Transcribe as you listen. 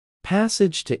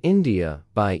Passage to India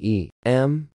by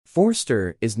E.M.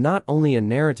 Forster is not only a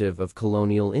narrative of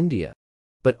colonial India,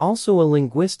 but also a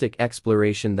linguistic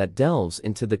exploration that delves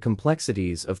into the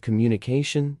complexities of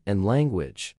communication and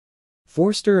language.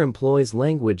 Forster employs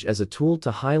language as a tool to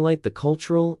highlight the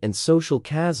cultural and social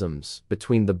chasms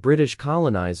between the British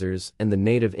colonizers and the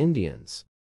native Indians,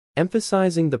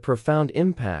 emphasizing the profound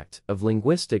impact of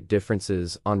linguistic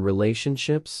differences on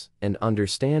relationships and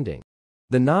understanding.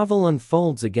 The novel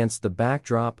unfolds against the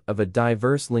backdrop of a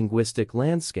diverse linguistic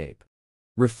landscape,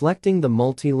 reflecting the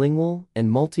multilingual and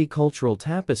multicultural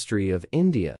tapestry of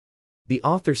India. The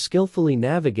author skillfully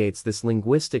navigates this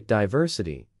linguistic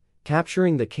diversity,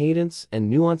 capturing the cadence and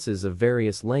nuances of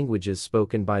various languages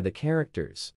spoken by the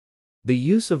characters. The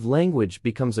use of language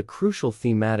becomes a crucial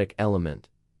thematic element,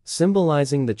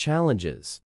 symbolizing the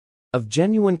challenges of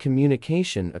genuine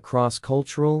communication across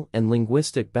cultural and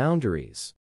linguistic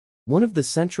boundaries. One of the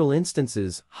central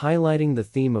instances highlighting the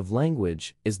theme of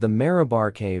language is the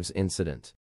Marabar Caves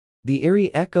incident. The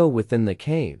eerie echo within the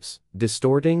caves,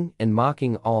 distorting and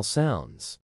mocking all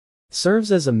sounds,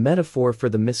 serves as a metaphor for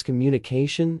the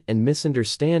miscommunication and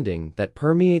misunderstanding that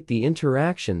permeate the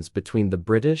interactions between the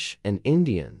British and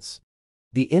Indians.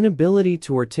 The inability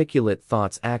to articulate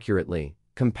thoughts accurately,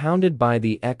 compounded by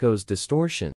the echo's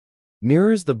distortion,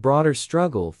 mirrors the broader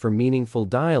struggle for meaningful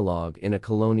dialogue in a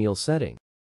colonial setting.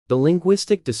 The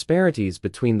linguistic disparities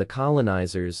between the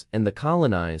colonizers and the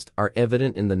colonized are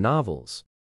evident in the novel's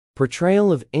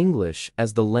portrayal of English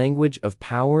as the language of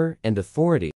power and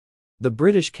authority. The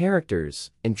British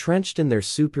characters, entrenched in their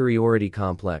superiority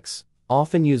complex,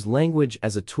 often use language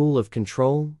as a tool of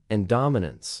control and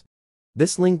dominance.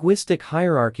 This linguistic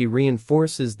hierarchy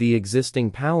reinforces the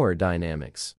existing power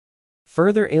dynamics,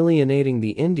 further alienating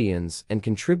the Indians and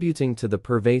contributing to the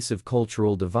pervasive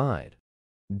cultural divide.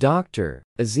 Dr.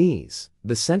 Aziz,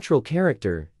 the central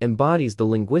character, embodies the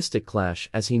linguistic clash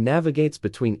as he navigates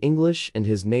between English and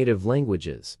his native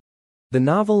languages. The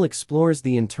novel explores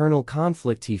the internal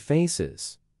conflict he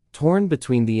faces, torn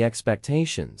between the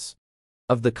expectations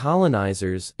of the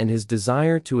colonizers and his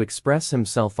desire to express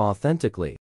himself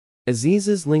authentically.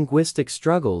 Aziz's linguistic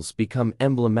struggles become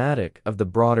emblematic of the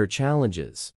broader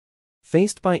challenges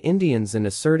faced by Indians in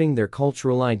asserting their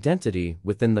cultural identity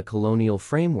within the colonial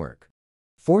framework.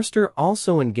 Forster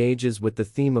also engages with the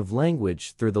theme of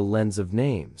language through the lens of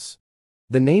names.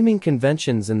 The naming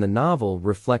conventions in the novel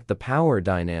reflect the power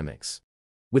dynamics,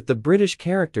 with the British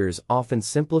characters often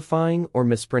simplifying or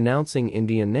mispronouncing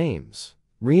Indian names,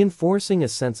 reinforcing a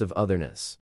sense of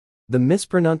otherness. The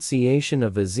mispronunciation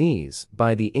of Aziz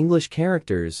by the English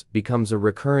characters becomes a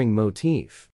recurring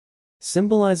motif,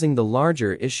 symbolizing the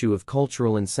larger issue of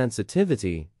cultural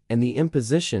insensitivity and the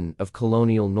imposition of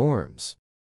colonial norms.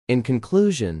 In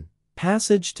conclusion,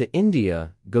 Passage to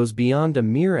India goes beyond a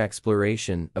mere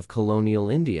exploration of colonial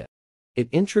India. It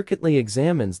intricately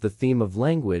examines the theme of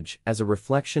language as a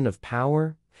reflection of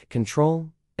power,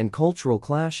 control, and cultural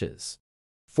clashes.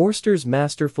 Forster's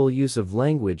masterful use of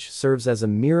language serves as a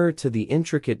mirror to the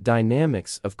intricate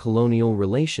dynamics of colonial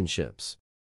relationships,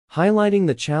 highlighting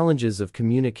the challenges of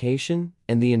communication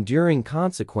and the enduring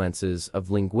consequences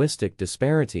of linguistic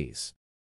disparities.